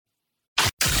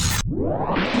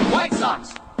White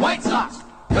Sox! White Sox!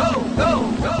 Go, go, go,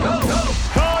 go, go!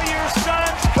 Call your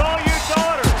sons, call your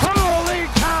daughters. Holy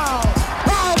cow!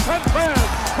 Carlton Fisk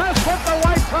has put the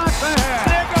White Sox ahead.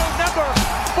 There goes number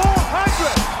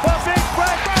 400 for Big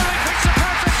Fred. Barley picks a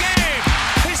perfect game.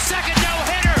 His second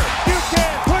no-hitter. You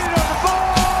can't put it on the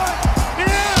board.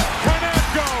 Yeah!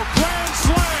 Konecko, grand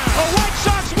slam. A White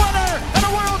Sox winner and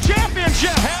a world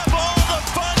championship. Have all the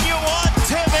fun you want,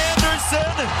 Tim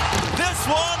Anderson. This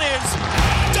one is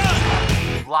done.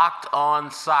 Locked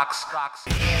on Sox.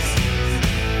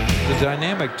 The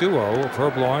dynamic duo of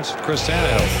Herb Lawrence and Chris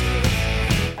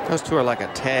Tannehill. Those two are like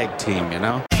a tag team, you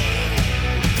know?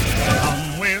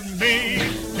 Come with me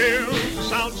to the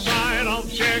south side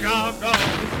of Chicago.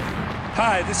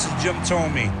 Hi, this is Jim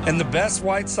Thome, and the best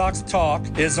White Sox talk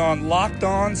is on Locked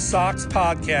On Sox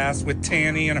podcast with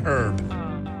Tanny and Herb.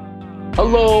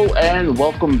 Hello and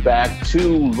welcome back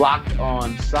to Locked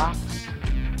On Sox.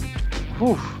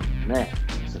 Whew, man,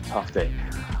 it's a tough day.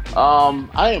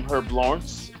 I am Herb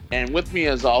Lawrence, and with me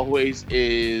as always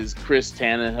is Chris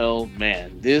Tannehill.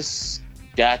 Man, this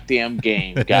goddamn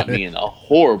game got me in a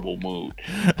horrible mood.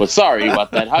 But sorry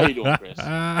about that. How you doing, Chris?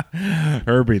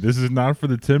 Herbie, this is not for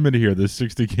the timid here, this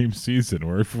 60-game season.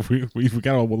 We've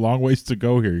got a long ways to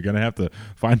go here. You're going to have to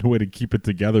find a way to keep it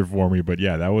together for me. But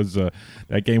yeah,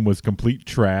 that game was complete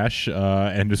trash.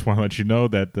 And just want to let you know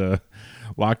that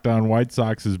Locked On White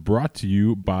Sox is brought to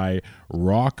you by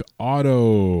Rock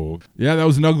Auto. Yeah, that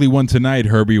was an ugly one tonight,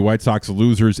 Herbie. White Sox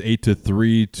losers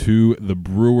 8-3 to the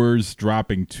Brewers,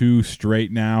 dropping 2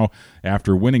 straight now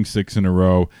after winning 6 in a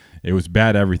row. It was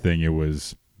bad everything. It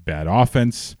was bad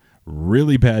offense,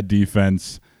 really bad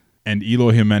defense, and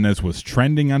Eloy Jimenez was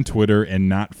trending on Twitter, and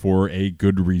not for a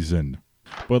good reason.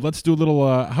 But let's do a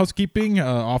little housekeeping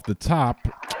off the top.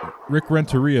 Rick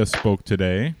Renteria spoke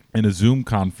today in a Zoom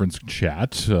conference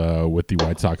chat with the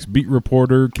White Sox beat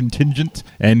reporter contingent,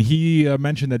 and he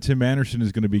mentioned that Tim Anderson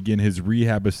is going to begin his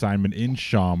rehab assignment in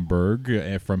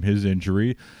Schaumburg from his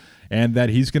injury, and that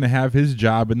he's going to have his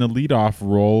job in the leadoff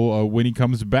role when he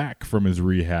comes back from his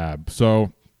rehab.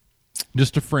 So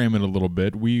just to frame it a little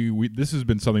bit, this has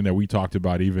been something that we talked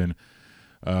about even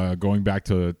going back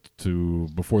to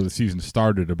before the season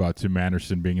started, about Tim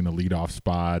Anderson being in the leadoff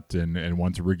spot, and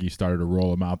once Ricky started to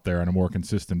roll him out there on a more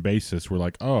consistent basis, we're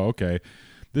like, oh, okay,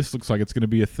 this looks like it's going to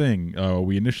be a thing.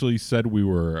 We initially said we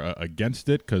were against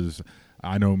it because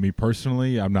I know me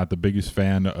personally, I'm not the biggest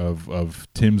fan of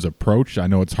Tim's approach. I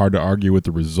know it's hard to argue with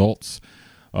the results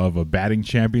of a batting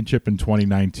championship in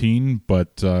 2019,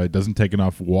 but it doesn't take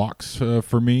enough walks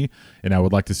for me, and I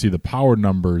would like to see the power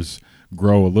numbers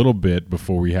grow a little bit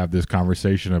before we have this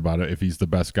conversation about it, if he's the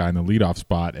best guy in the leadoff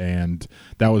spot. And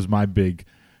that was my big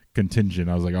contingent.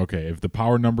 I was like, okay, if the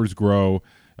power numbers grow,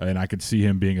 and I could see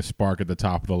him being a spark at the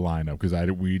top of the lineup, because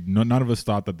none of us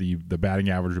thought that the batting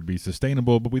average would be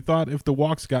sustainable, but we thought if the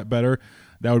walks got better,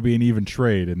 that would be an even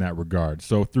trade in that regard.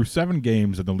 So through 7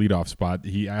 games in the leadoff spot,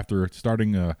 after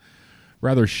starting a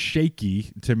rather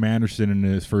shaky Tim Anderson in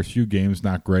his first few games,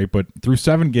 not great, but through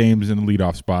 7 games in the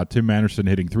leadoff spot, Tim Anderson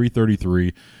hitting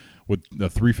 .333 with a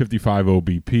 .355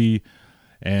 OBP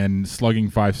and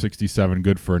slugging .567,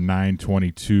 good for a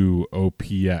 .922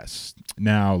 OPS.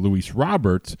 Now, Luis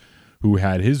Robert, who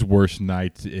had his worst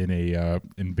night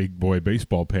in big boy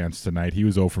baseball pants tonight, he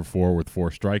was 0 for 4 with 4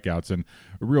 strikeouts. And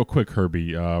real quick,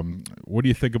 Herbie, what do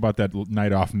you think about that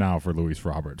night off now for Luis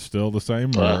Robert? Still the same?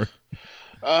 Or?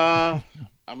 I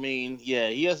mean, yeah,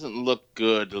 he hasn't looked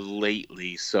good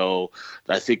lately, so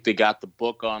I think they got the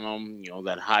book on him. You know,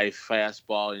 that high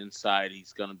fastball inside,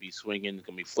 he's going to be swinging, going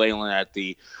to be flailing at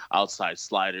the outside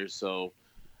slider. So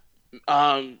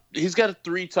he's got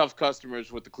 3 tough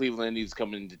customers with the Cleveland Indians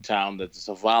coming into town. That's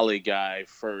the Savali guy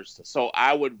first. So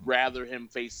I would rather him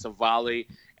face Savali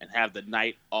and have the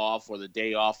night off or the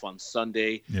day off on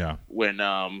Sunday when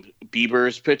Bieber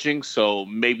is pitching. So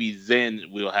maybe then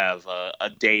we'll have a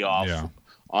day off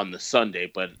on the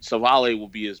Sunday. But Savali will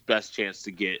be his best chance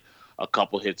to get a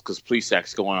couple hits because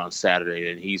Plesac's going on Saturday,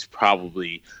 and he's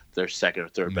probably their second or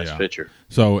third best pitcher.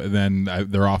 So then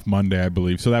they're off Monday, I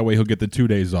believe. So that way he'll get the 2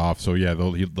 days off. So, yeah,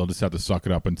 they'll just have to suck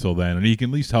it up until then. And he can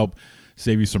at least help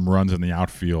save you some runs in the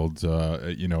outfield,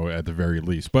 at the very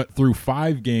least. But through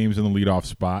 5 games in the leadoff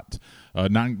spot,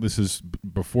 this is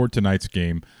before tonight's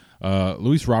game,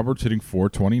 Luis Roberts hitting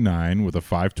 .429 with a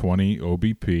 .520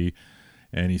 OBP,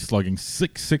 and he's slugging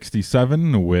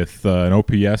 .667 with an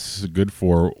OPS good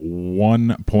for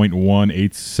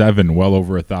 1.187, well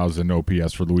over 1,000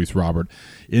 OPS for Luis Robert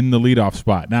in the leadoff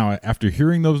spot. Now, after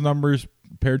hearing those numbers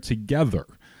paired together,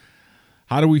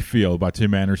 how do we feel about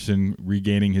Tim Anderson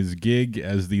regaining his gig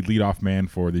as the leadoff man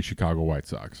for the Chicago White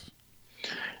Sox?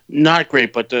 Not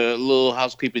great, but the little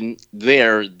housekeeping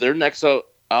there. Their next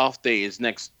off day is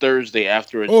next Thursday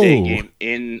after a day game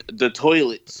in the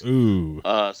toilets. Ooh.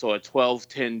 So a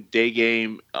 12-10 day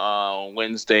game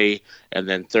Wednesday, and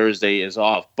then Thursday is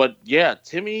off. But yeah,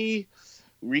 Timmy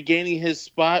regaining his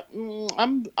spot,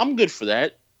 I'm good for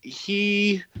that.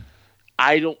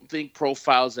 I don't think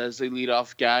profiles as a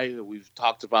leadoff guy. We've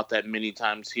talked about that many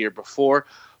times here before,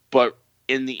 but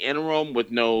in the interim,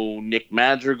 with no Nick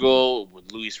Madrigal,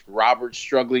 with Luis Roberts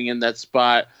struggling in that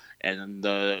spot, and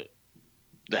the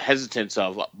hesitance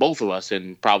of both of us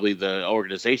and probably the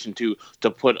organization to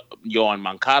put Yoan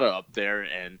Moncada up there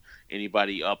and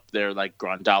anybody up there like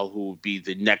Grandal, who would be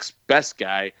the next best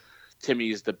guy, Timmy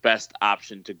is the best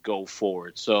option to go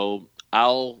forward. So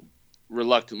I'll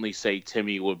reluctantly say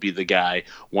Timmy would be the guy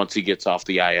once he gets off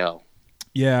the IL.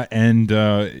 Yeah, and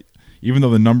even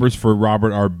though the numbers for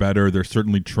Robert are better, they're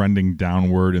certainly trending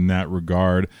downward in that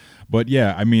regard. But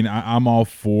yeah, I mean, I'm all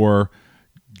for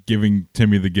giving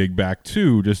Timmy the gig back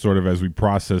too, just sort of as we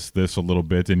process this a little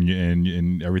bit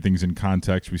and everything's in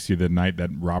context. We see the night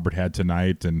that Robert had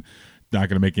tonight, and not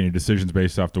going to make any decisions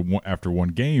based after one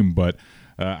game, but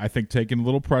I think taking a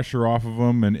little pressure off of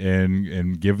him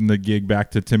and giving the gig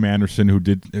back to Tim Anderson, who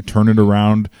did turn it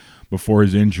around before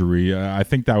his injury. I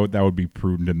think that would be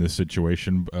prudent in this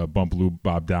situation. Bump Lou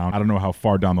Bob down. I don't know how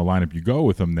far down the lineup you go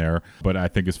with him there, but I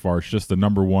think as far as just the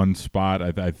number one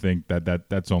spot, I think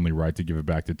that's only right to give it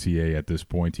back to TA at this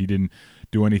point. He didn't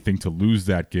do anything to lose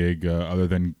that gig other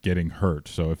than getting hurt.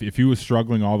 So if he was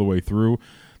struggling all the way through,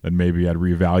 then maybe I'd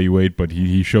reevaluate, but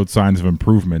he showed signs of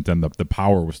improvement, and the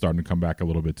power was starting to come back a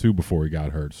little bit too before he got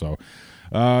hurt. So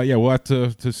yeah, we'll have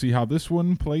to see how this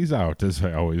one plays out, as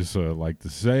I always like to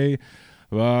say.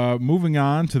 Moving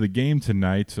on to the game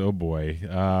tonight. Oh, boy.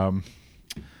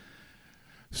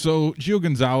 So Gio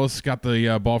Gonzalez got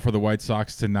the ball for the White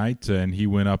Sox tonight, and he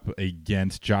went up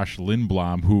against Josh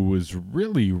Lindblom, who was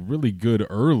really, really good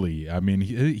early. I mean,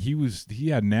 he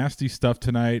had nasty stuff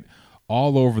tonight,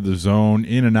 all over the zone,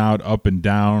 in and out, up and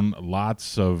down,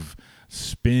 lots of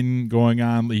spin going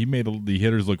on. He made the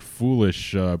hitters look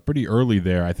foolish pretty early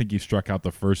there. I think he struck out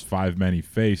the first 5 men he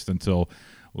faced until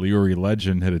Leary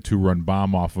Legend hit a 2-run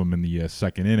bomb off him in the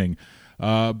second inning.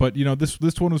 But you know,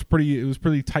 this one was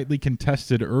pretty tightly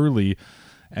contested early,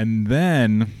 and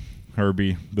then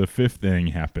Herbie, the 5th inning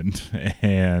happened,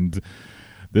 and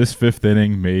this 5th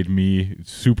inning made me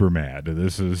super mad.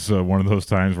 This is one of those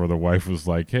times where the wife was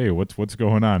like, "Hey, what's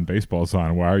going on? Baseball's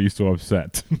on. Why are you so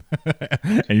upset?"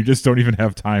 And you just don't even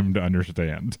have time to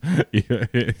understand. You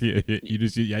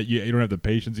don't have the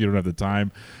patience. You don't have the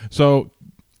time. So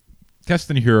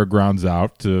Keston Hiura grounds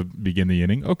out to begin the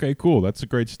inning. Okay, cool. That's a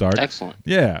great start. Excellent.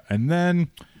 Yeah, and then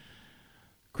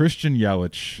Christian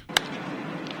Yelich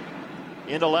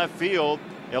into left field.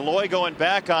 Eloy going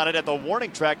back on it at the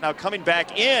warning track, now coming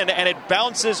back in, and it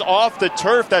bounces off the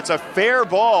turf. That's a fair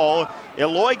ball.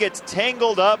 Eloy gets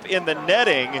tangled up in the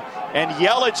netting, and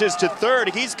Yelich is to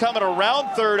third. He's coming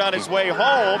around third on his way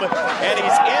home, and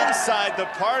he's inside the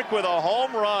park with a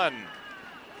home run.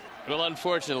 Well,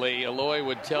 unfortunately, Eloy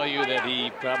would tell you that he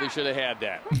probably should have had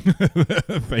that.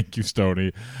 Thank you,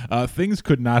 Stoney. Things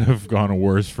could not have gone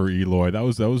worse for Eloy. That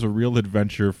was a real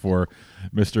adventure for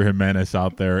Mr. Jimenez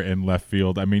out there in left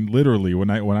field. I mean, literally,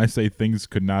 when I say things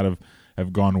could not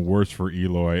have gone worse for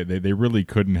Eloy, they really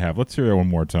couldn't have. Let's hear that one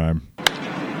more time.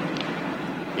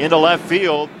 Into left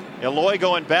field. Eloy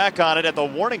going back on it at the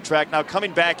warning track, now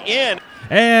coming back in.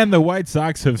 And the White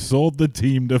Sox have sold the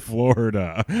team to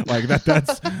Florida. Like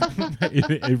that's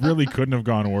it really couldn't have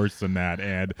gone worse than that.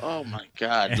 And oh my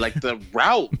God, like the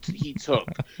route he took,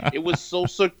 it was so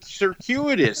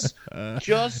circuitous.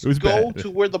 Just go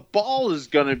to where the ball is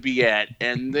gonna be at,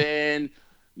 and then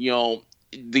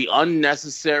the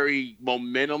unnecessary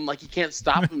momentum. Like he can't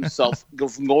stop himself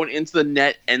from going into the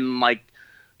net, and like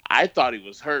I thought he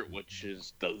was hurt, which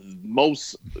is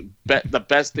the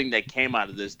best thing that came out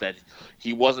of this, that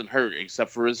he wasn't hurt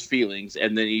except for his feelings.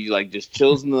 And then he like just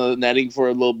chills in the netting for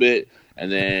a little bit. And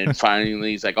then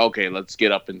finally he's like, okay, let's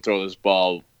get up and throw this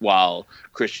ball while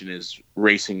Christian is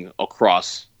racing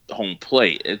across the home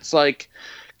plate. It's like,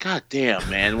 God damn,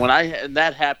 man. When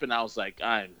that happened, I was like,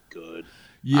 I'm good.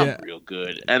 Yeah. I'm real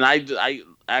good. And I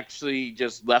actually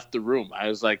just left the room. I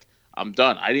was like, I'm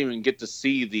done. I didn't even get to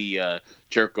see the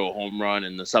Jerko home run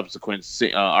and the subsequent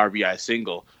RBI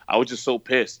single. I was just so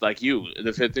pissed, like you, in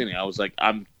the 5th inning. I was like,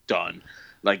 I'm done.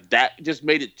 Like that just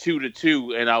made it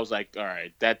 2-2, and I was like, all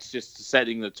right, that's just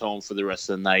setting the tone for the rest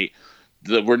of the night.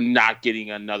 We're not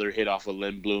getting another hit off of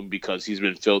Lindblom because he's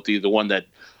been filthy. The one that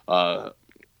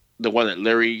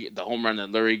the home run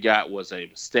that Larry got was a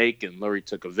mistake, and Larry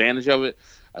took advantage of it.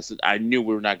 I said I knew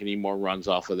we were not going to need more runs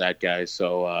off of that guy.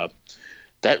 So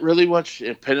that really much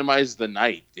epitomized the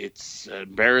night. It's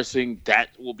embarrassing. That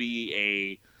will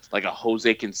be like a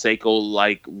Jose Canseco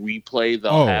like replay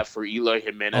they'll have for Eloy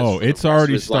Jimenez. Oh, it's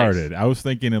already started. I was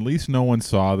thinking at least no one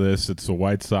saw this. It's the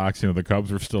White Sox. The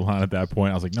Cubs were still on at that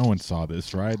point. I was like, no one saw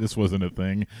this, right? This wasn't a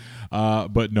thing.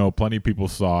 But no, plenty of people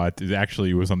saw it.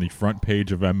 It was on the front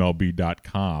page of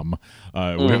MLB.com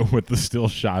with the still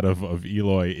shot of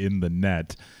Eloy in the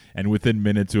net. And within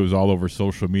minutes, it was all over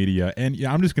social media. And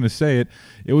yeah, I'm just going to say it.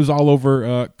 It was all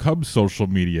over Cubs social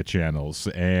media channels.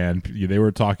 And they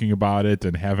were talking about it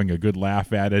and having a good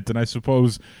laugh at it. And I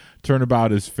suppose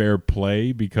turnabout is fair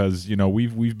play because,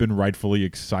 we've been rightfully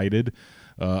excited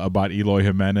about Eloy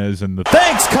Jimenez and the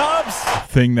Thanks, Cubs!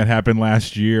 thing that happened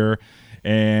last year.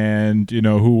 And,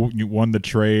 who won the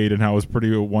trade and how it was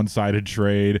pretty one-sided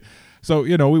trade. So,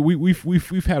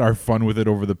 we've had our fun with it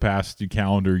over the past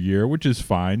calendar year, which is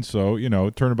fine. So,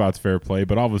 turnabout's fair play.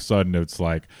 But all of a sudden, it's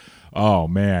like, oh,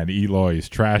 man, Eloy is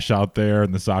trash out there,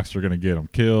 and the Sox are going to get him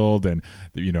killed. And,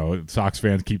 Sox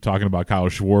fans keep talking about Kyle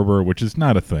Schwarber, which is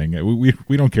not a thing.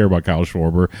 We don't care about Kyle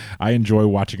Schwarber. I enjoy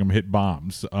watching him hit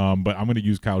bombs. But I'm going to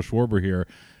use Kyle Schwarber here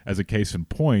as a case in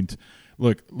point.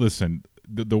 Look, listen,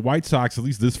 the White Sox, at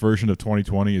least this version of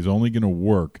 2020, is only going to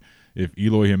work if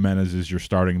Eloy Jimenez is your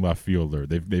starting left fielder.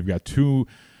 They've got too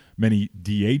many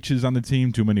DHs on the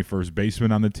team, too many first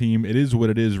basemen on the team. It is what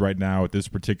it is right now at this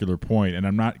particular point, and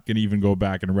I'm not going to even go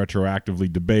back and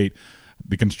retroactively debate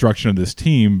the construction of this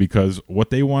team because what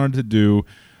they wanted to do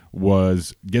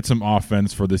was get some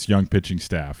offense for this young pitching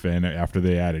staff. And after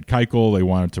they added Keuchel, they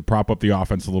wanted to prop up the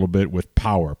offense a little bit with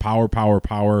power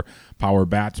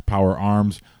bats, power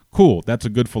arms. Cool, that's a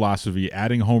good philosophy.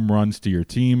 Adding home runs to your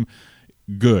team,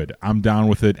 good. I'm down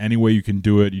with it. Any way you can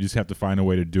do it, you just have to find a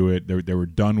way to do it. They were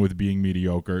done with being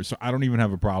mediocre, so I don't even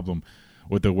have a problem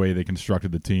with the way they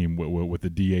constructed the team with the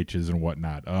DHs and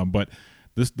whatnot. But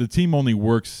the team only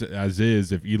works as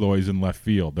is if Eloy's in left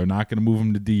field. They're not going to move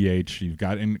him to DH. You've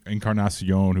got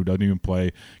Encarnacion, who doesn't even play.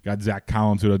 You've got Zach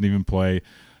Collins, who doesn't even play.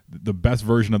 The best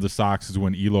version of the Sox is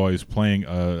when Eloy is playing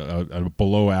a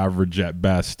below average at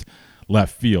best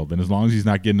left field. And as long as he's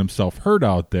not getting himself hurt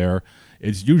out there,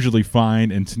 it's usually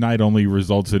fine, and tonight only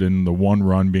resulted in the one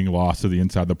run being lost to the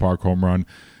inside the park home run.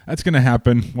 That's going to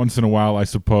happen once in a while, I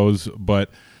suppose. But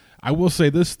I will say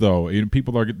this, though.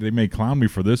 They may clown me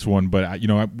for this one, but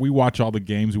we watch all the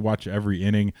games. We watch every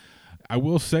inning. I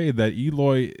will say that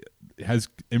Eloy has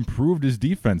improved his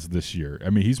defense this year.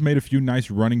 I mean, he's made a few nice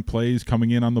running plays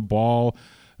coming in on the ball.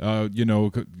 Waving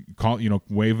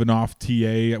off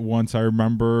TA at once, I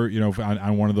remember,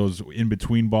 on one of those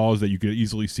in-between balls that you could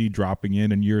easily see dropping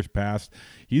in years past.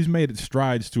 He's made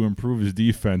strides to improve his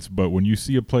defense, but when you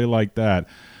see a play like that,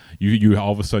 you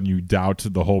all of a sudden you doubt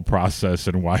the whole process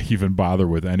and why even bother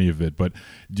with any of it. But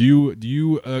do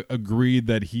you agree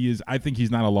that I think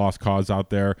he's not a lost cause out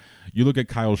there? You look at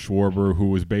Kyle Schwarber, who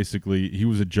was he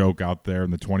was a joke out there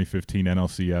in the 2015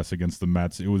 NLCS against the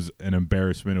Mets. It was an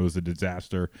embarrassment. It was a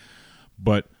disaster.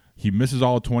 But he misses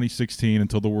all of 2016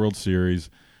 until the World Series.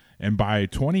 And by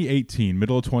 2018,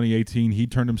 middle of 2018, he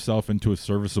turned himself into a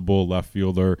serviceable left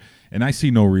fielder. And I see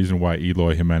no reason why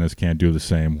Eloy Jimenez can't do the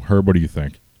same. Herb, what do you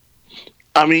think?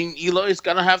 I mean, Eloy's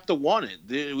going to have to want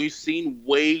it. We've seen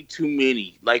way too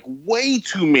many,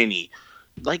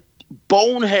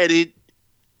 boneheaded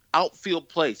outfield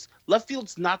plays. Left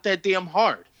field's not that damn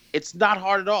hard. It's not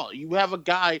hard at all. You have a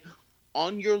guy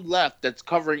on your left that's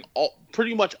covering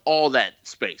pretty much all that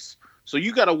space. So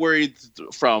you got to worry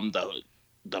from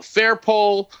the fair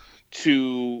pole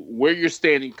to where you're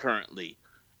standing currently.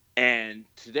 And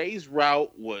today's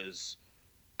route was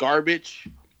garbage.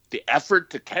 The effort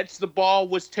to catch the ball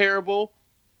was terrible.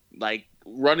 Like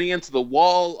running into the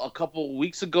wall a couple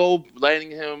weeks ago,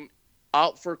 landing him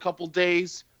out for a couple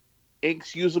days,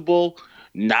 inexcusable.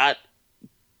 Not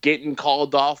getting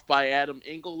called off by Adam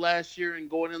Engel last year and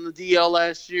going in the DL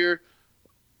last year,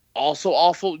 also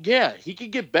awful. Yeah, he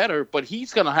could get better, but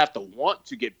he's going to have to want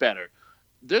to get better.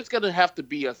 There's going to have to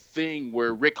be a thing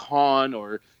where Rick Hahn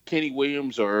or Kenny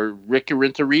Williams or Ricky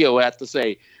Renteria have to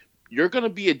say, you're going to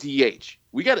be a DH.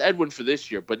 We got Edwin for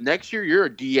this year, but next year you're a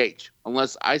DH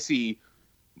unless I see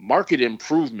market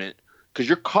improvement because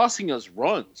you're costing us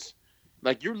runs.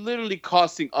 Like, you're literally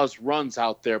costing us runs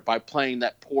out there by playing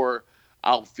that poor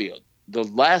outfield. The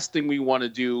last thing we want to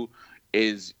do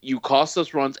is you cost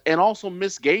us runs and also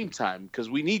miss game time because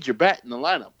we need your bat in the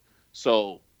lineup.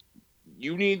 So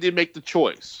you need to make the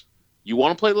choice. You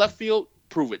want to play left field?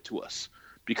 Prove it to us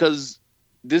because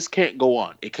this can't go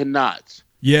on. It cannot.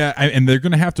 Yeah, and they're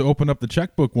going to have to open up the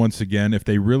checkbook once again if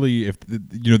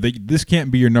this can't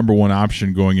be your number one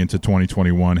option going into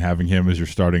 2021, having him as your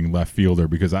starting left fielder,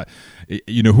 because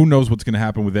who knows what's going to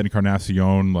happen with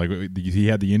Encarnacion. Like, he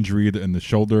had the injury in the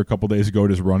shoulder a couple days ago,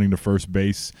 just running to first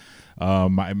base.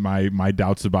 My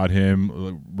doubts about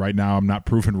him right now, I'm not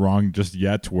proven wrong just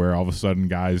yet, where all of a sudden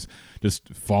guys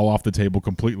just fall off the table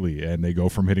completely and they go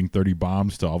from hitting 30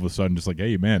 bombs to all of a sudden just like,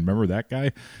 hey man, remember that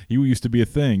guy? He used to be a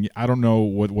thing. I don't know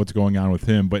what's going on with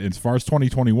him, but as far as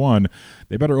 2021,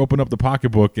 they better open up the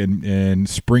pocketbook and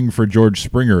spring for George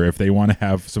Springer if they want to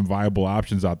have some viable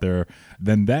options out there.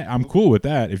 Then that I'm cool with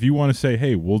that. If you want to say,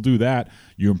 hey, we'll do that,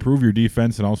 you improve your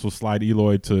defense and also slide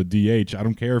Eloy to DH. I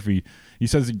don't care if he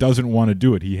says he doesn't want to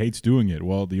do it. He hates doing it.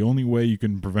 Well, the only way you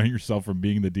can prevent yourself from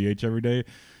being the DH every day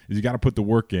is you got to put the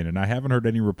work in. And I haven't heard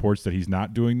any reports that he's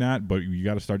not doing that, but you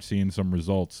got to start seeing some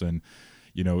results. And,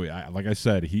 like I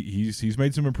said, he's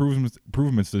made some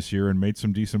improvements this year and made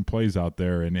some decent plays out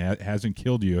there, and hasn't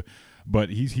killed you. But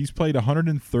he's played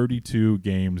 132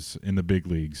 games in the big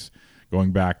leagues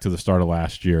going back to the start of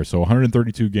last year. So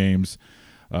 132 games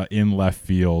in left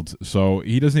field. So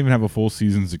he doesn't even have a full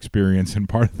season's experience, and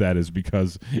part of that is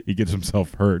because he gets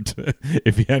himself hurt.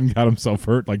 If he hadn't got himself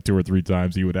hurt like 2 or 3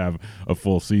 times, he would have a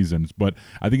full season. But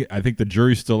I think the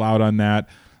jury's still out on that.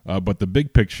 But the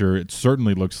big picture, it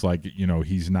certainly looks like,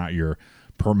 he's not your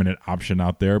permanent option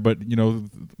out there. But,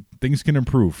 things can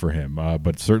improve for him.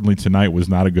 But certainly tonight was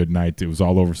not a good night. It was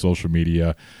all over social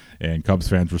media, and Cubs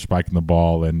fans were spiking the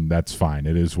ball, and that's fine.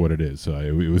 It is what it is.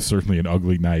 It was certainly an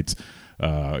ugly night.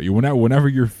 Whenever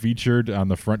you're featured on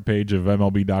the front page of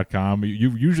MLB.com,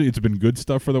 usually it's been good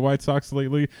stuff for the White Sox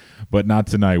lately, but not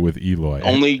tonight with Eloy.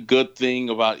 Only good thing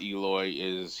about Eloy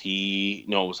is he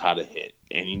knows how to hit,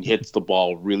 and he hits the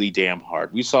ball really damn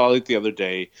hard. We saw it the other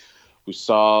day. We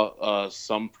saw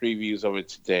some previews of it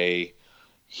today.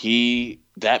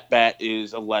 That bat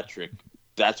is electric.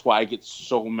 That's why I get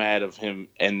so mad of him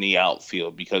in the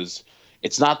outfield, because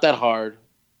it's not that hard,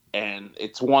 and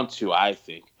it's 1-2, I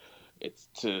think. It's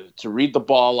to read the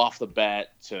ball off the bat,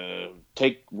 to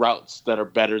take routes that are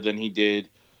better than he did.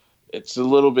 It's a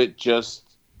little bit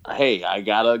just, hey, I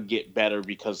got to get better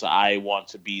because I want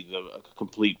to be the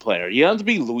complete player. You don't have to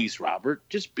be Luis Robert.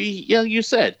 Just be, you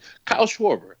said, Kyle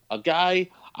Schwarber, a guy.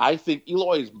 I think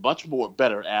Eloy is much more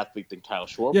better athlete than Kyle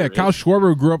Schwarber. Yeah, Kyle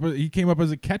Schwarber he came up as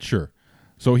a catcher.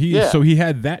 So he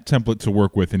had that template to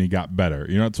work with, and he got better.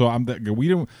 So I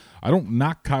don't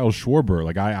knock Kyle Schwarber.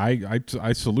 Like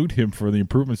I salute him for the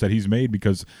improvements that he's made,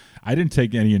 because I didn't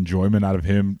take any enjoyment out of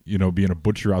him, being a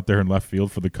butcher out there in left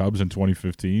field for the Cubs in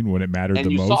 2015 when it mattered the most.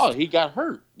 And you saw he got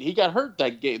hurt. He got hurt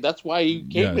that game. That's why he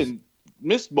came and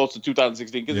missed most of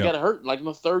 2016, because he got hurt in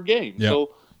the third game. Yep.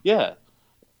 So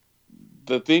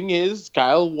the thing is,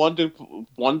 Kyle wanted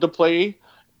to play.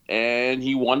 And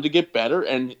he wanted to get better,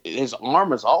 and his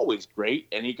arm is always great,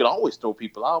 and he could always throw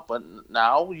people out. But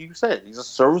now, you said, he's a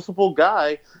serviceable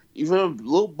guy, even a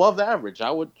little above average.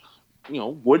 I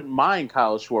wouldn't mind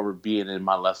Kyle Schwarber being in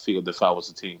my left field if I was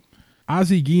a team.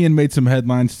 Ozzie Guillen made some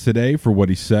headlines today for what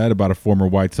he said about a former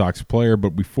White Sox player.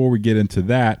 But before we get into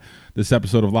that, this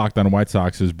episode of Locked On White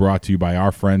Sox is brought to you by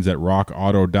our friends at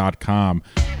RockAuto.com.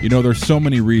 There's so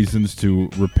many reasons to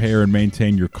repair and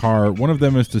maintain your car. One of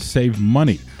them is to save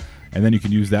money. And then you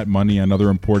can use that money on other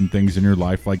important things in your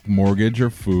life like mortgage or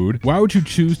food. Why would you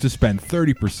choose to spend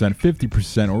 30%,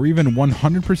 50%, or even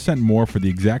 100% more for the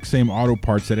exact same auto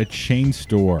parts at a chain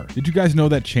store? Did you guys know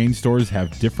that chain stores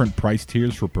have different price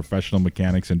tiers for professional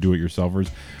mechanics and do-it-yourselfers?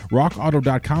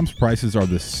 RockAuto.com's prices are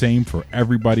the same for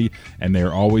everybody, and they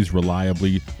are always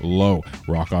reliably low.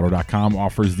 RockAuto.com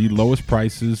offers the lowest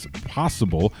prices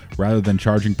possible rather than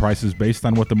charging prices based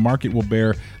on what the market will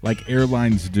bear like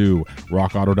airlines do.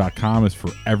 RockAuto.com is for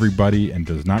everybody and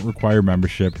does not require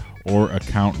membership or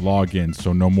account login,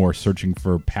 so no more searching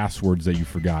for passwords that you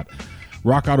forgot.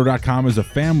 RockAuto.com is a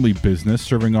family business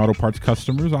serving auto parts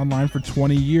customers online for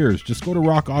 20 years. Just go to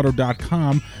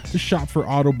RockAuto.com to shop for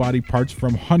auto body parts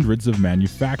from hundreds of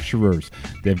manufacturers.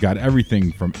 They've got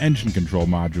everything from engine control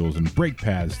modules and brake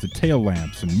pads to tail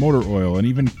lamps and motor oil and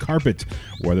even carpet.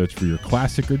 Whether it's for your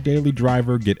classic or daily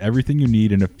driver, get everything you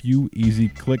need in a few easy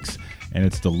clicks, and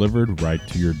it's delivered right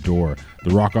to your door.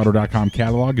 The RockAuto.com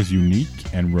catalog is unique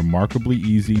and remarkably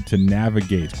easy to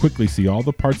navigate. Quickly see all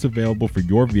the parts available for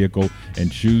your vehicle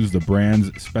and choose the brands,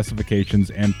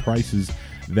 specifications, and prices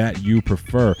that you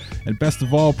prefer. And best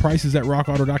of all, prices at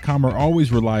rockauto.com are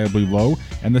always reliably low,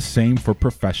 and the same for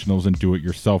professionals and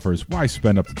do-it-yourselfers. Why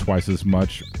spend up to twice as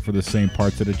much for the same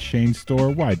parts at a chain store?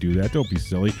 Why do that? Don't be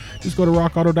silly. Just go to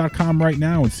rockauto.com right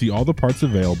now and see all the parts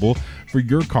available for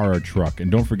your car or truck.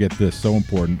 And don't forget this, so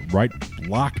important, right?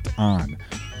 Locked On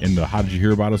in the How Did You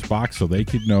Hear About Us box so they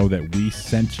could know that we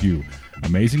sent you.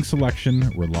 Amazing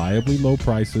selection, reliably low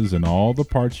prices, and all the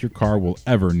parts your car will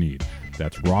ever need.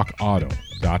 That's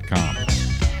rockauto.com.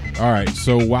 All right,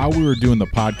 so while we were doing the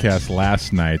podcast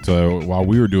last night, while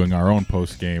we were doing our own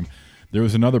post-game, there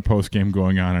was another post-game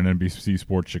going on NBC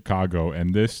Sports Chicago,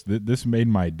 and this made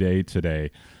my day today.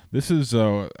 This is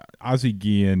Ozzie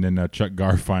Guillen and Chuck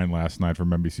Garfien last night from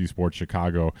NBC Sports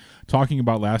Chicago talking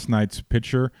about last night's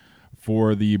pitcher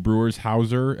for the Brewers,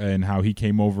 Hauser, and how he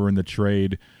came over in the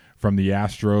trade from the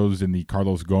Astros in the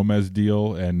Carlos Gomez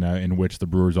deal, and in which the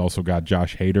Brewers also got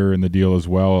Josh Hader in the deal as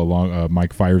well, along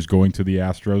Mike Fiers going to the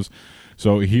Astros.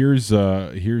 So here's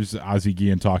Ozzie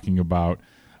Guillen talking about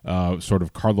sort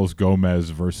of Carlos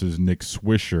Gomez versus Nick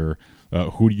Swisher.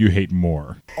 Who do you hate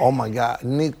more? Oh my God,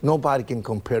 Nick! Nobody can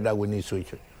compare that with Nick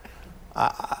Swisher.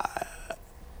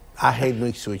 I hate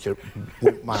Nick Swisher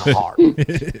with my heart.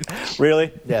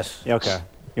 Really? Yes. Okay.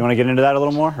 You want to get into that a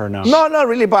little more, or no? No, not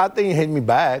really, but I think he hit me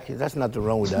back. That's nothing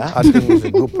wrong with that. I think he's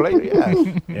a good player, yes.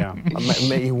 Yeah.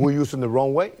 We use him the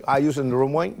wrong way. I use him the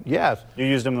wrong way, yes. You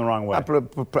used him the wrong way.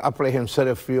 I play him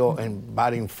center field and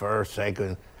batting first,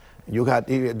 second.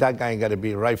 That guy got to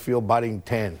be right field, batting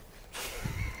 10.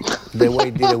 The way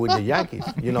he did it with the Yankees.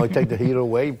 You know, he take the heat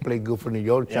away, play good for New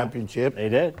York, championship. They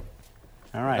did.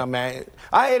 All right. I mean,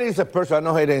 I hate him as a person. I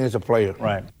don't hate him as a player.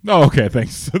 Right. Oh, okay.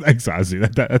 Thanks, Ozzie.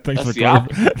 Thanks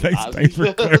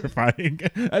for clarifying.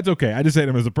 That's okay. I just hate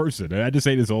him as a person. I just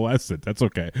hate his whole essence. That's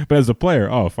okay. But as a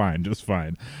player, oh, fine, just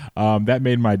fine. That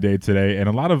made my day today, and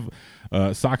a lot of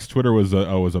Sox Twitter was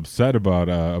upset about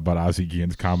Ozzie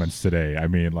Guillen's comments today. I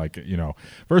mean,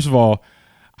 first of all,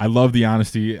 I love the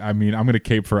honesty. I mean, I'm going to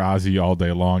cape for Ozzie all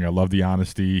day long. I love the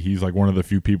honesty. He's like one of the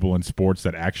few people in sports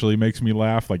that actually makes me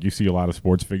laugh. Like, you see a lot of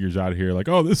sports figures out here like,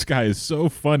 oh, this guy is so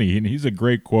funny, and he's a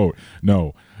great quote.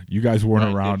 No, you guys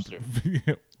weren't around.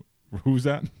 Who's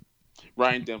that?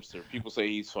 Ryan Dempster. People say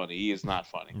he's funny. He is not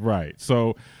funny. Right.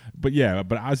 So, but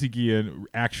Ozzie Guillen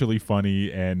actually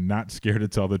funny and not scared to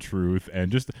tell the truth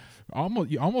and just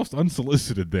almost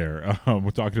unsolicited there.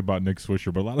 We're talking about Nick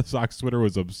Swisher, but a lot of Sox Twitter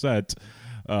was upset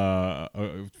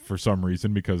for some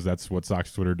reason, because that's what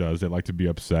Sox Twitter does. They like to be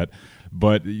upset.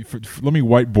 But let me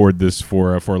whiteboard this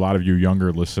for a lot of you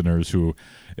younger listeners who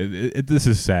this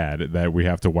is sad that we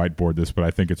have to whiteboard this, but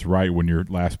I think it's right when your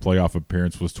last playoff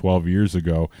appearance was 12 years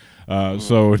ago.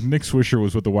 So Nick Swisher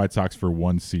was with the White Sox for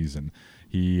one season.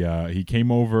 He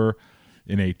came over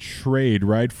in a trade,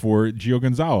 right, for Gio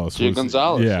Gonzalez.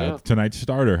 Yeah, tonight's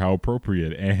starter. How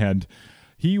appropriate. And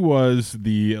he was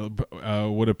the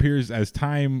what appears, as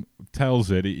time tells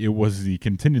it was the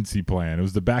contingency plan. It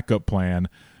was the backup plan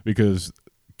because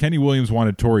Kenny Williams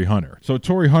wanted Torrey Hunter. So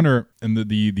Torrey Hunter in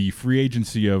the free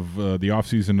agency of the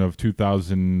offseason of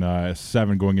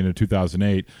 2007 going into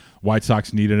 2008, White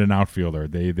Sox needed an outfielder.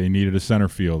 They needed a center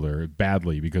fielder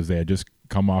badly because they had just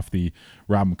come off the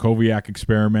Robin Koviak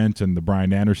experiment and the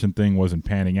Brian Anderson thing wasn't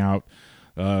panning out.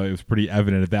 It was pretty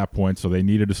evident at that point, so they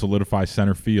needed to solidify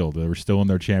center field. They were still in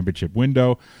their championship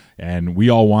window, and we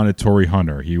all wanted Torrey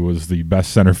Hunter. He was the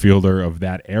best center fielder of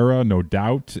that era, no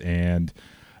doubt, and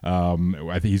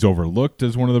I think he's overlooked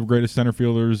as one of the greatest center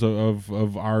fielders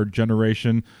of our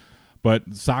generation.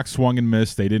 But Sox swung and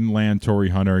missed. They didn't land Torrey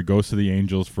Hunter. It goes to the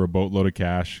Angels for a boatload of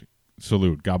cash.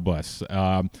 Salute. God bless.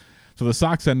 So the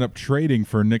Sox end up trading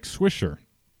for Nick Swisher.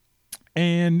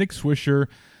 And Nick Swisher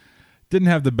didn't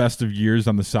have the best of years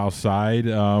on the South Side.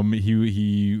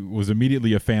 He was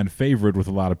immediately a fan favorite with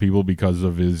a lot of people because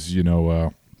of his, I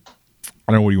don't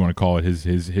know what you want to call it. His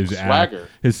swagger.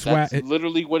 That's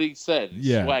literally what he said.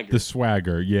 Yeah, swagger. The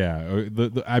swagger. Yeah,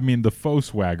 the faux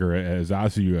swagger, as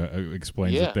Ozzie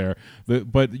explains it there.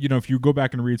 But if you go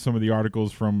back and read some of the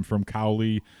articles from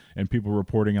Cowley and people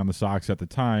reporting on the Sox at the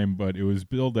time, but it was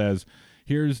billed as,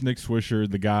 here's Nick Swisher,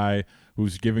 the guy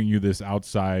who's giving you this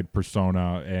outside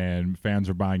persona, and fans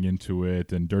are buying into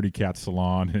it, and Dirty Cat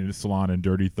Salon and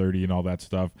Dirty 30 and all that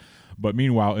stuff. But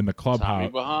meanwhile, in the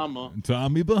clubhouse,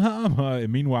 Tommy Bahama.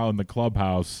 And meanwhile, in the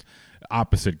clubhouse,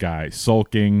 opposite guy,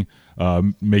 sulking,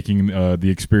 making the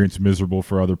experience miserable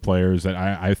for other players. And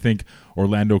I think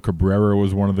Orlando Cabrera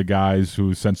was one of the guys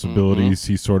whose sensibilities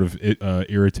he sort of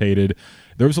irritated.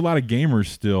 There was a lot of gamers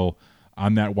still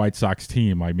on that White Sox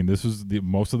team. I mean, this was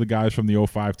most of the guys from the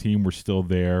 05 team were still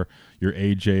there. Your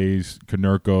AJs,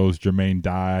 Konerkos, Jermaine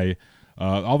Dye,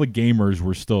 all the gamers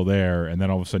were still there, and then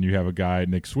all of a sudden you have a guy,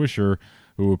 Nick Swisher,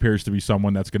 who appears to be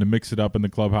someone that's going to mix it up in the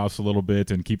clubhouse a little bit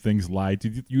and keep things light.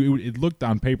 It looked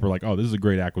on paper like, oh, this is a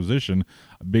great acquisition.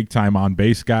 A big-time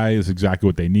on-base guy is exactly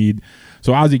what they need.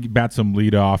 So Ozzie bats some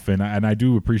lead off, and I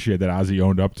do appreciate that Ozzie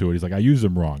owned up to it. He's like, I used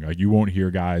him wrong. Like, you won't hear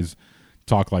guys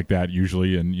talk like that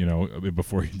usually, and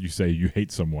before you say you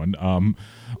hate someone.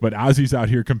 But Ozzie's out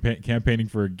here campaigning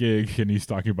for a gig, and he's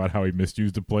talking about how he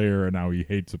misused a player and how he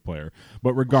hates a player.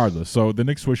 But regardless, so the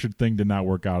Nick Swisher thing did not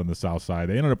work out on the South Side.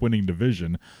 They ended up winning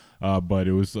division, but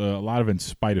it was a lot of in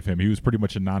spite of him. He was pretty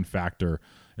much a non-factor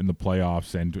in the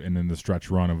playoffs and in the stretch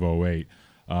run of 08.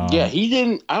 Yeah, he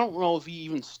didn't. I don't know if he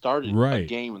even started a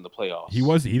game in the playoffs.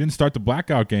 He didn't start the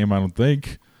blackout game, I don't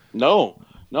think.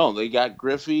 No, they got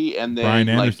Griffey, and then Brian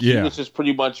Anderson, he was just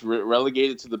pretty much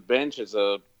relegated to the bench as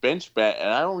a bench bat. And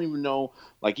I don't even know,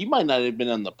 he might not have been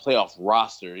on the playoff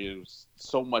roster. It was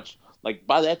so much.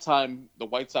 By that time, the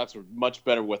White Sox were much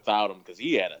better without him because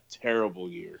he had a terrible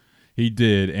year. He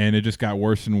did, and it just got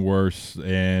worse and worse.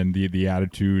 And the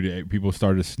attitude, people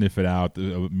started to sniff it out.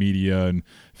 The media and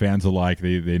fans alike,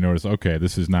 they noticed, okay,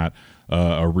 this is not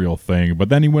a real thing. But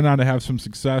then he went on to have some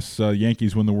success.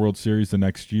 Yankees win the World Series the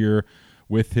next year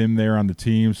with him there on the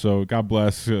team. So God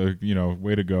bless,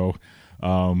 way to go.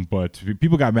 But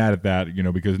people got mad at that,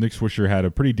 because Nick Swisher had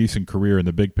a pretty decent career in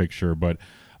the big picture, but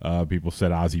people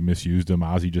said Ozzie misused him.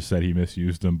 Ozzie just said he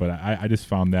misused him. But I just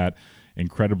found that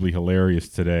incredibly hilarious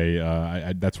today.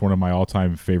 That's one of my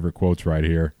all-time favorite quotes right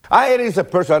here. I hate him as a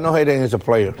person. I don't hate him as a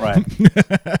player. Right.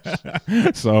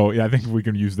 So, yeah, I think we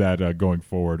can use that going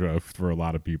forward for a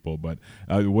lot of people. But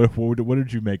what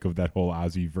did you make of that whole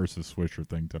Ozzie versus Swisher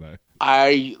thing today?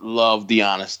 I love the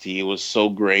honesty. It was so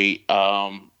great.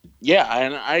 And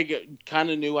I kind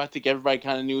of knew, I think everybody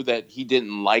kind of knew that he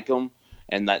didn't like him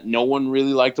and that no one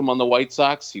really liked him on the White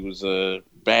Sox. He was a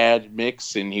bad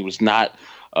mix, and he was not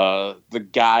the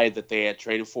guy that they had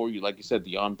traded for. Like you said,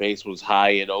 the on base was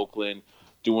high at Oakland,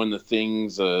 doing the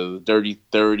things, dirty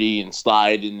 30 and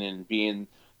sliding and being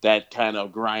that kind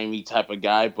of grimy type of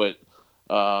guy. But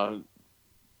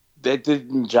that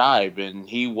didn't jibe, and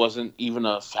he wasn't even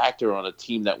a factor on a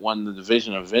team that won the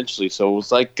division eventually. So it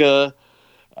was like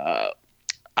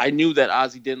I knew that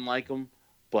Ozzie didn't like him,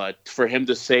 but for him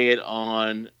to say it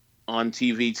on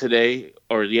TV today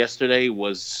or yesterday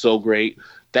was so great.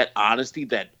 That honesty,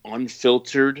 that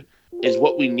unfiltered, is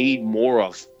what we need more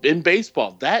of in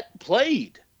baseball. That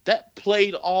played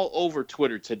all over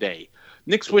Twitter today.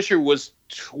 Nick Swisher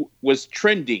was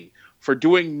trending for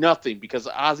doing nothing because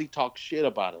Ozzie talked shit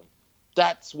about him.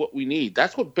 That's what we need.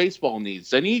 That's what baseball needs.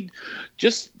 They need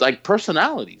just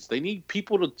personalities. They need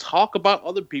people to talk about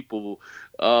other people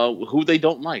who they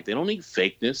don't like. They don't need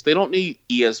fakeness. They don't need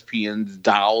ESPN's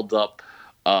dialed up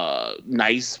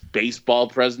nice baseball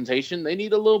presentation. They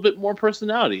need a little bit more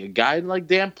personality. A guy like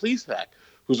Dan Plesac,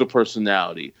 who's a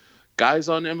personality. Guys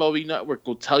on MLB Network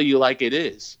will tell you like it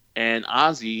is, and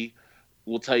Ozzie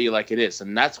will tell you like it is,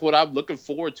 and that's what I'm looking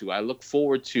forward to. I look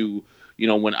forward to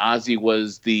when Ozzie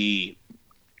was the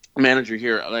manager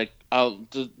here. I'll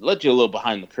just let you a little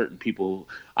behind the curtain, people.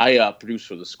 I produce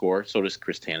for The Score, so does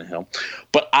Chris Tannehill.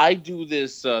 But I do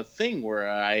this thing where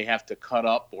I have to cut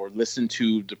up or listen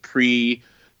to the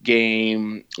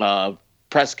pre-game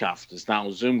press conferences,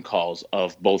 now Zoom calls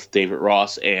of both David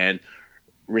Ross and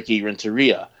Ricky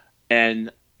Renteria.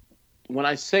 And when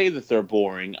I say that they're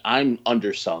boring, I'm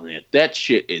underselling it. That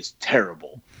shit is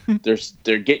terrible.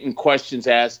 They're getting questions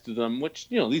asked to them, which,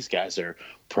 these guys are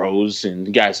pros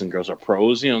and guys and girls are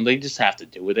pros. They just have to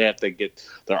do it. They have to get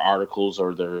their articles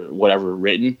or their whatever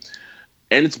written.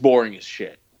 And it's boring as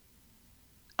shit.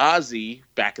 Ozzie,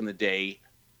 back in the day,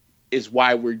 is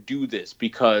why we do this,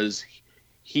 because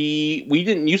we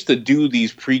didn't used to do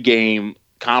these pregame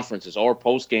conferences or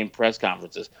postgame press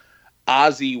conferences.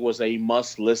 Ozzie was a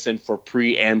must listen for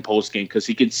pre and postgame because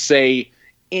he could say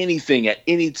anything at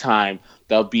any time.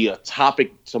 There'll be a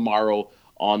topic tomorrow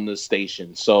on the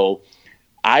station. So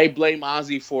I blame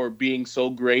Ozzie for being so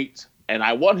great, and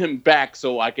I want him back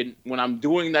so I can, when I'm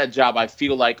doing that job, I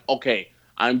feel like, okay,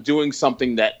 I'm doing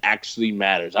something that actually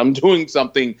matters. I'm doing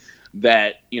something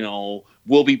that,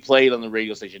 will be played on the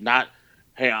radio station. Not,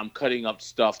 hey, I'm cutting up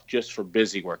stuff just for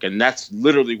busy work. And that's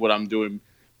literally what I'm doing.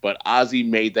 But Ozzie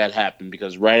made that happen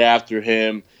because right after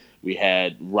him, we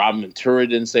had Rob Ventura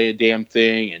didn't say a damn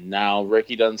thing, and now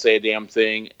Ricky doesn't say a damn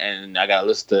thing. And I got to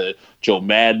listen to Joe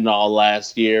Madden all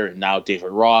last year, and now David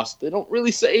Ross. They don't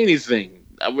really say anything.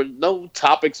 No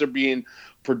topics are being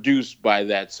produced by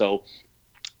that. So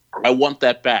I want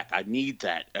that back. I need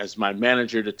that as my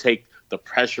manager to take the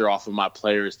pressure off of my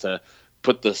players to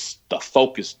put the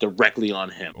focus directly on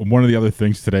him. One of the other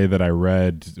things today that I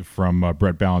read from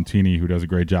Brett Ballantini, who does a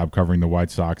great job covering the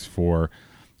White Sox for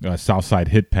Southside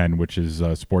Hit Pen, which is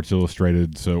Sports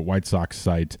Illustrated's White Sox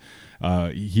site.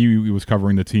 He was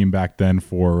covering the team back then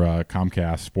for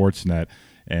Comcast Sportsnet,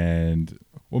 and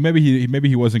maybe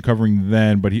he wasn't covering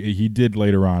then, but he did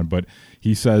later on. But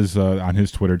he says on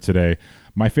his Twitter today,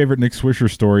 my favorite Nick Swisher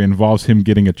story involves him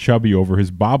getting a chubby over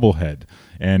his bobblehead,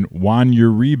 and Juan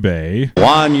Uribe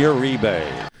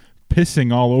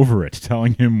pissing all over it,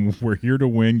 telling him we're here to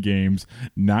win games,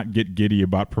 not get giddy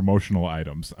about promotional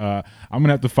items. I'm going to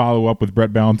have to follow up with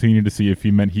Brett Ballantini to see if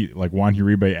he meant Juan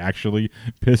Uribe actually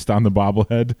pissed on the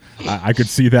bobblehead. I could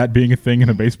see that being a thing in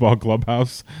a baseball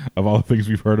clubhouse of all the things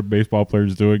we've heard of baseball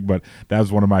players doing, but that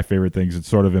was one of my favorite things. It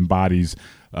sort of embodies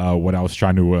what I was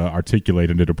trying to articulate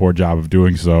and did a poor job of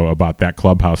doing so about that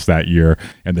clubhouse that year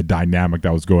and the dynamic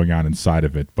that was going on inside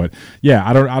of it. But yeah,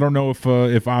 I don't know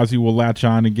if Ozzie will latch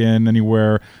on again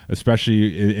anywhere,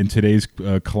 especially in today's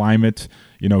climate.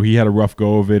 You know, he had a rough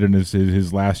go of it in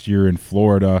his last year in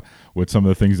Florida with some of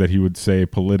the things that he would say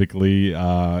politically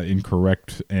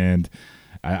incorrect, and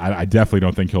I definitely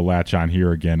don't think he'll latch on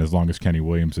here again as long as Kenny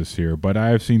Williams is here. But I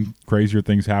have seen crazier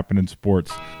things happen in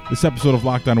sports. This episode of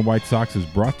Locked On White Sox is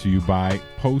brought to you by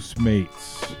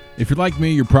Postmates. If you're like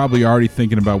me, you're probably already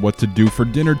thinking about what to do for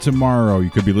dinner tomorrow.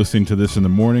 You could be listening to this in the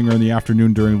morning or in the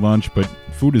afternoon during lunch, but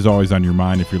food is always on your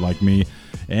mind if you're like me.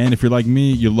 And if you're like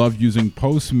me, you love using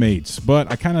Postmates.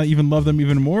 But I kind of even love them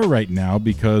even more right now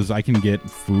because I can get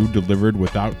food delivered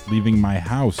without leaving my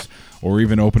house, or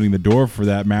even opening the door for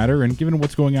that matter. And given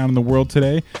what's going on in the world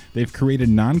today, they've created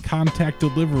non-contact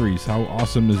deliveries. How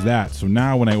awesome is that? So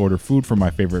now when I order food from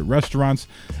my favorite restaurants,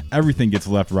 everything gets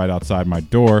left right outside my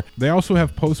door. They also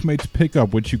have Postmates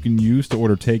Pickup, which you can use to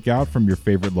order takeout from your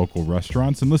favorite local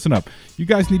restaurants. And listen up, you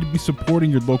guys need to be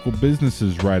supporting your local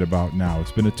businesses right about now.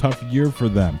 It's been a tough year for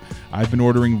them. I've been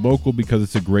ordering local because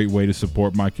it's a great way to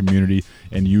support my community,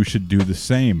 and you should do the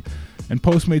same. And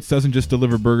Postmates doesn't just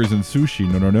deliver burgers and sushi.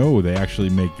 No. They actually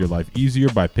make your life easier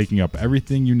by picking up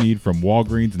everything you need from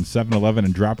Walgreens and 7-Eleven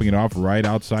and dropping it off right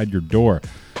outside your door.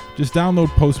 Just download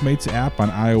Postmates app on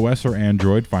iOS or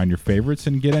Android, find your favorites,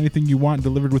 and get anything you want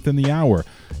delivered within the hour.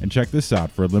 And check this out.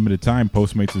 For a limited time,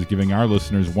 Postmates is giving our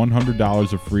listeners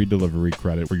 $100 of free delivery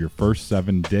credit for your first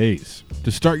 7 days.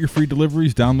 To start your free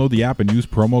deliveries, download the app and use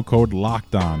promo code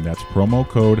LOCKEDON. That's promo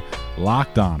code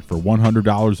LOCKEDON for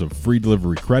 $100 of free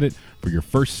delivery credit for your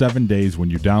first 7 days when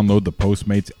you download the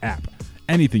Postmates app.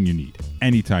 Anything you need,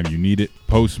 anytime you need it,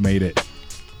 Postmate it.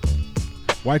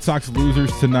 White Sox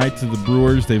losers tonight to the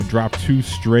Brewers. They've dropped 2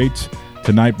 straight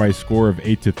tonight by a score of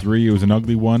 8-3. It was an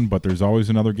ugly one, but there's always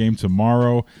another game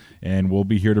tomorrow, and we'll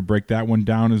be here to break that one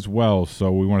down as well.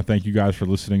 So we want to thank you guys for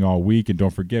listening all week, and don't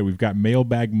forget, we've got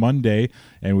Mailbag Monday,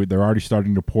 and they're already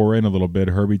starting to pour in a little bit.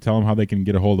 Herbie, tell them how they can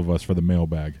get a hold of us for the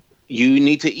mailbag. You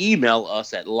need to email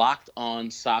us at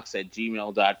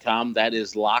lockedonsox@gmail.com. That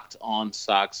is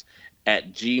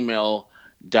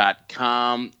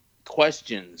lockedonsox@gmail.com.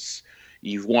 Questions.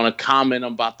 You want to comment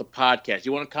about the podcast.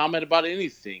 You want to comment about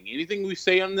anything we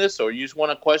say on this, or you just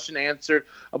want a question answered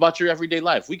about your everyday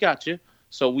life. We got you.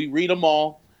 So we read them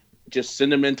all. Just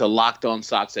send them into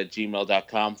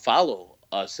lockedonsox@gmail.com. Follow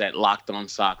us at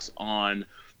lockedonsox on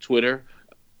Twitter.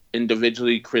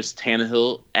 Individually, Chris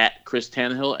Tannehill at Chris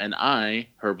Tannehill, and I,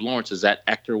 Herb Lawrence, is at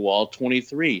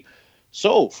Ectorwall23.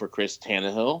 So for Chris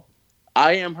Tannehill,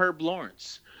 I am Herb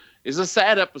Lawrence. It's a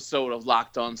sad episode of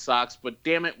Locked On Sox, but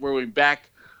damn it, we're back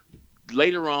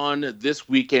later on this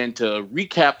weekend to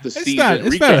recap the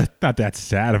season. It's not that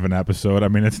sad of an episode. I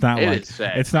mean, it's not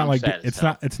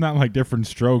like Different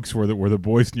Strokes where the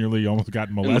boys nearly almost got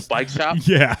molested. In the bike shop?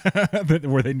 Yeah,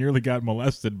 where they nearly got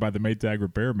molested by the Maytag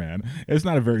repairman. It's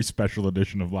not a very special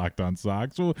edition of Locked On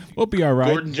Sox. We'll be all right.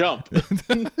 Gordon Jump.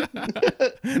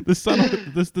 The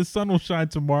sun will shine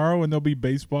tomorrow, and there'll be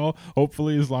baseball.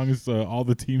 Hopefully, as long as all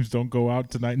the teams don't go out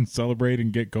tonight and celebrate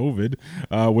and get COVID,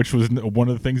 which was one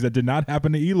of the things that did not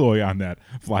happen to Eloy on that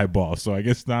fly ball. So I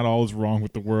guess not all is wrong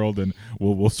with the world, and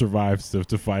we'll survive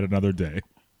to fight another day.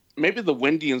 Maybe the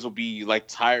Windians will be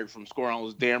tired from scoring all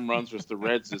those damn runs with the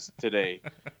Reds today,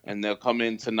 and they'll come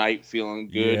in tonight feeling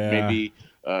good, maybe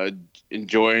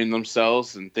enjoying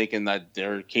themselves and thinking that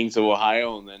they're kings of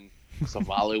Ohio, and then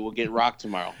Savali will get rocked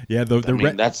tomorrow. Yeah,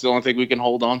 that's the only thing we can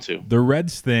hold on to. The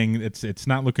Reds thing, it's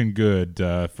not looking good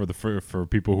for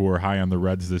people who are high on the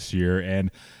Reds this year,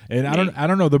 and I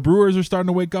don't know. The Brewers are starting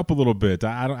to wake up a little bit.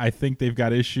 I think they've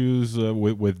got issues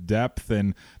with depth,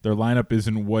 and their lineup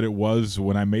isn't what it was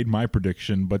when I made my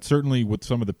prediction. But certainly with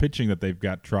some of the pitching that they've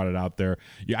got trotted out there,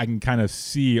 I can kind of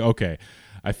see. Okay,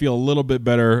 I feel a little bit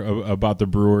better about the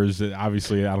Brewers.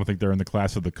 Obviously, I don't think they're in the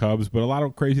class of the Cubs, but a lot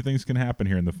of crazy things can happen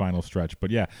here in the final stretch. But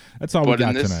yeah, that's all we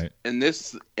got tonight. In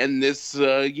this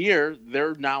year,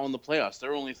 they're now in the playoffs.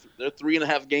 They're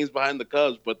 3.5 games behind the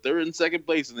Cubs, but they're in second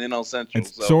place in the NL Central.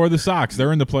 So are the Sox.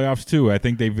 They're in the playoffs too. I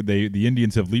think the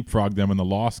Indians have leapfrogged them in the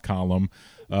loss column.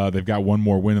 They've got one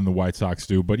more win than the White Sox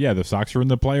do. But yeah, the Sox are in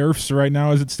the playoffs right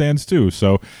now as it stands too.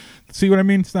 So see what I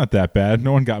mean? It's not that bad.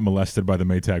 No one got molested by the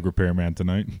Maytag repairman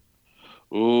tonight.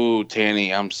 Ooh,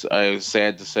 Tanny, I'm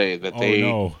sad to say that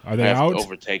Are they out?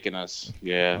 Overtaken us.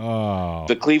 Yeah. Oh.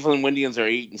 The Cleveland Indians are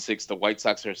 8-6. The White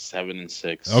Sox are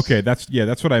 7-6. Okay,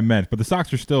 that's what I meant. But the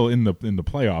Sox are still in the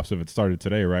playoffs if it started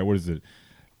today, right? What is it?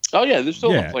 Oh yeah, they're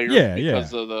still in the playoffs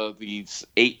because of these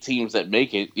 8 teams that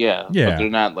make it. Yeah, yeah. But they're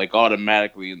not like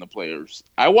automatically in the players.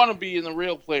 I want to be in the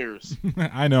real players.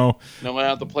 I know. No, I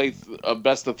have to play a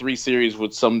best of 3 series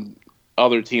with some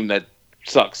other team that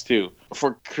sucks too.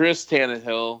 For Chris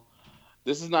Tannehill,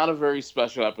 this is not a very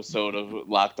special episode of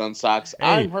Locked On Sox. Hey.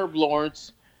 I'm Herb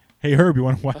Lawrence. Hey Herb, you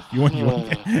want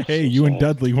to Hey, you and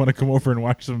Dudley want to come over and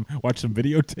watch some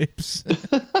videotapes?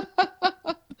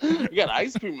 You got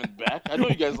ice cream in the back. I know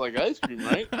you guys like ice cream,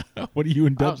 right? What are you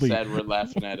and Dudley? I'm sad we're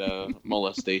laughing at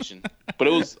molestation. But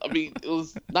it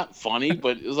was not funny,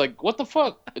 but it was like, what the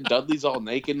fuck? Dudley's all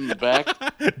naked in the back.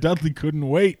 Dudley couldn't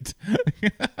wait.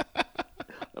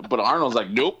 But Arnold's like,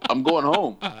 nope, I'm going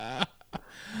home.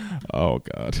 Oh,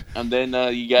 God. And then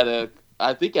you got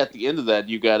I think at the end of that,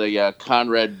 you got a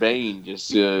Conrad Bain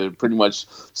just pretty much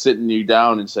sitting you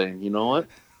down and saying, you know what?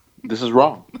 This is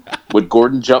wrong. What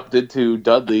Gordon Jump did to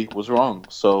Dudley was wrong.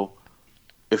 So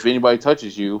if anybody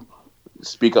touches you,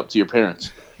 speak up to your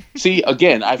parents. See,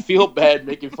 again, I feel bad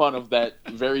making fun of that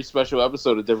very special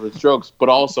episode of Different Strokes, but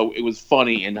also it was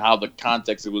funny in how the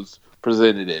context it was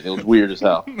presented in. It was weird as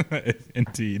hell.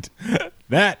 Indeed.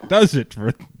 That does it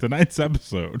for tonight's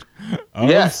episode.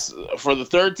 Yes, for the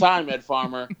 3rd time, Ed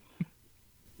Farmer.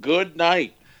 Good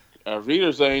night. Auf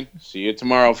Wiedersehen. See you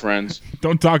tomorrow, friends.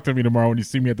 Don't talk to me tomorrow when you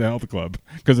see me at the health club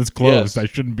because it's closed. Yes. I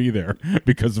shouldn't be there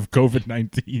because of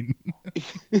COVID-19.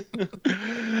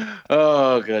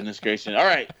 Oh, goodness gracious. All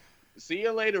right. See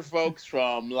you later, folks,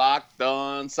 from Locked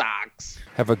On Sox.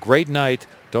 Have a great night.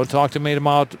 Don't talk to me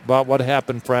about what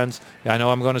happened, friends. I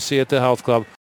know I'm going to see you at the health club.